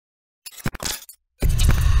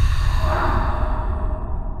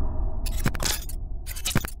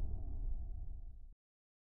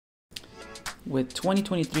With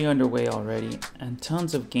 2023 underway already and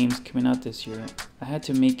tons of games coming out this year, I had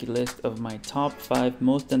to make a list of my top 5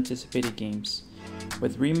 most anticipated games.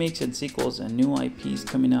 With remakes and sequels and new IPs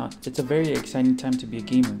coming out, it's a very exciting time to be a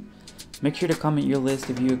gamer. Make sure to comment your list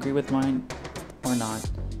if you agree with mine or not.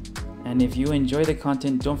 And if you enjoy the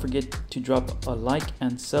content, don't forget to drop a like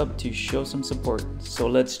and sub to show some support. So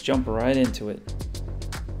let's jump right into it.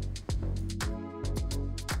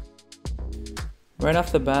 Right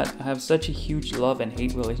off the bat, I have such a huge love and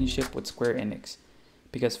hate relationship with Square Enix,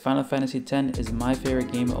 because Final Fantasy X is my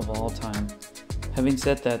favorite game of all time. Having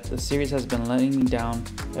said that, the series has been letting me down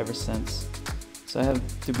ever since, so I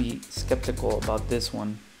have to be skeptical about this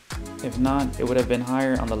one. If not, it would have been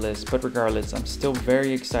higher on the list, but regardless, I'm still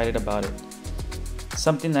very excited about it.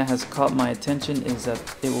 Something that has caught my attention is that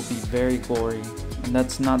it will be very gory, and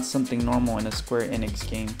that's not something normal in a Square Enix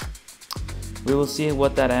game. We will see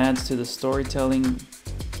what that adds to the storytelling.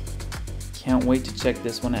 Can't wait to check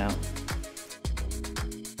this one out.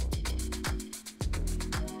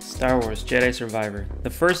 Star Wars Jedi Survivor.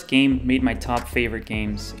 The first game made my top favorite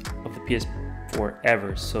games of the PS4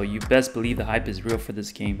 ever, so you best believe the hype is real for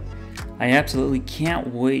this game. I absolutely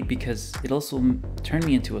can't wait because it also turned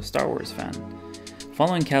me into a Star Wars fan.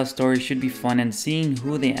 Following Cal's story should be fun, and seeing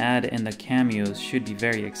who they add in the cameos should be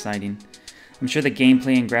very exciting. I'm sure the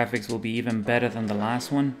gameplay and graphics will be even better than the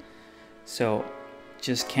last one, so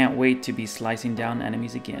just can't wait to be slicing down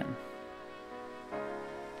enemies again.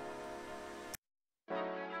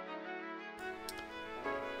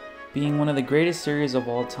 Being one of the greatest series of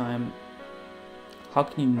all time, how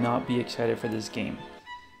can you not be excited for this game?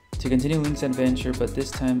 To continue Link's adventure, but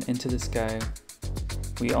this time into the sky.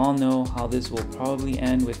 We all know how this will probably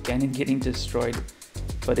end with Ganon getting destroyed,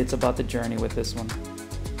 but it's about the journey with this one.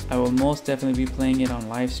 I will most definitely be playing it on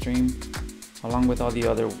live stream, along with all the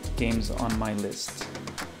other games on my list.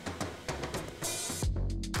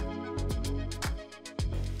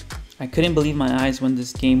 I couldn't believe my eyes when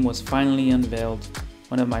this game was finally unveiled.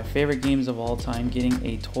 One of my favorite games of all time getting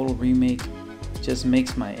a total remake just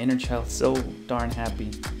makes my inner child so darn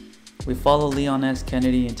happy. We follow Leon S.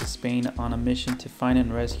 Kennedy into Spain on a mission to find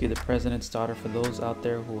and rescue the president's daughter, for those out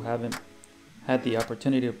there who haven't had the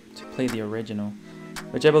opportunity to play the original,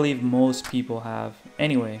 which I believe most people have.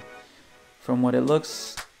 Anyway, from what it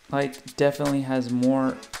looks like, definitely has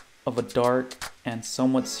more of a dark and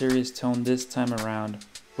somewhat serious tone this time around,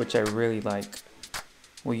 which I really like.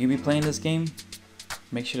 Will you be playing this game?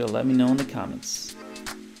 Make sure to let me know in the comments.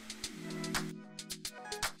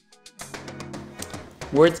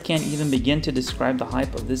 Words can't even begin to describe the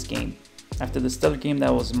hype of this game. After the stellar game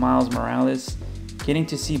that was Miles Morales, getting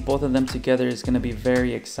to see both of them together is going to be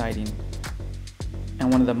very exciting.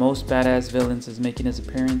 And one of the most badass villains is making his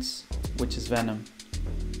appearance, which is Venom.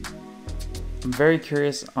 I'm very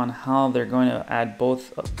curious on how they're going to add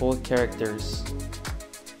both characters.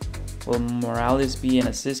 Will Morales be an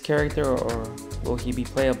assist character, or will he be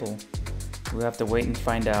playable? We'll have to wait and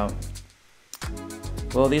find out.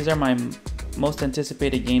 Well, these are my most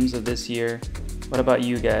anticipated games of this year. What about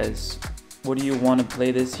you guys? What do you want to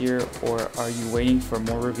play this year, or are you waiting for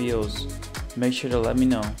more reveals? Make sure to let me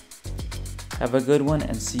know. Have a good one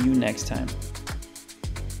and see you next time.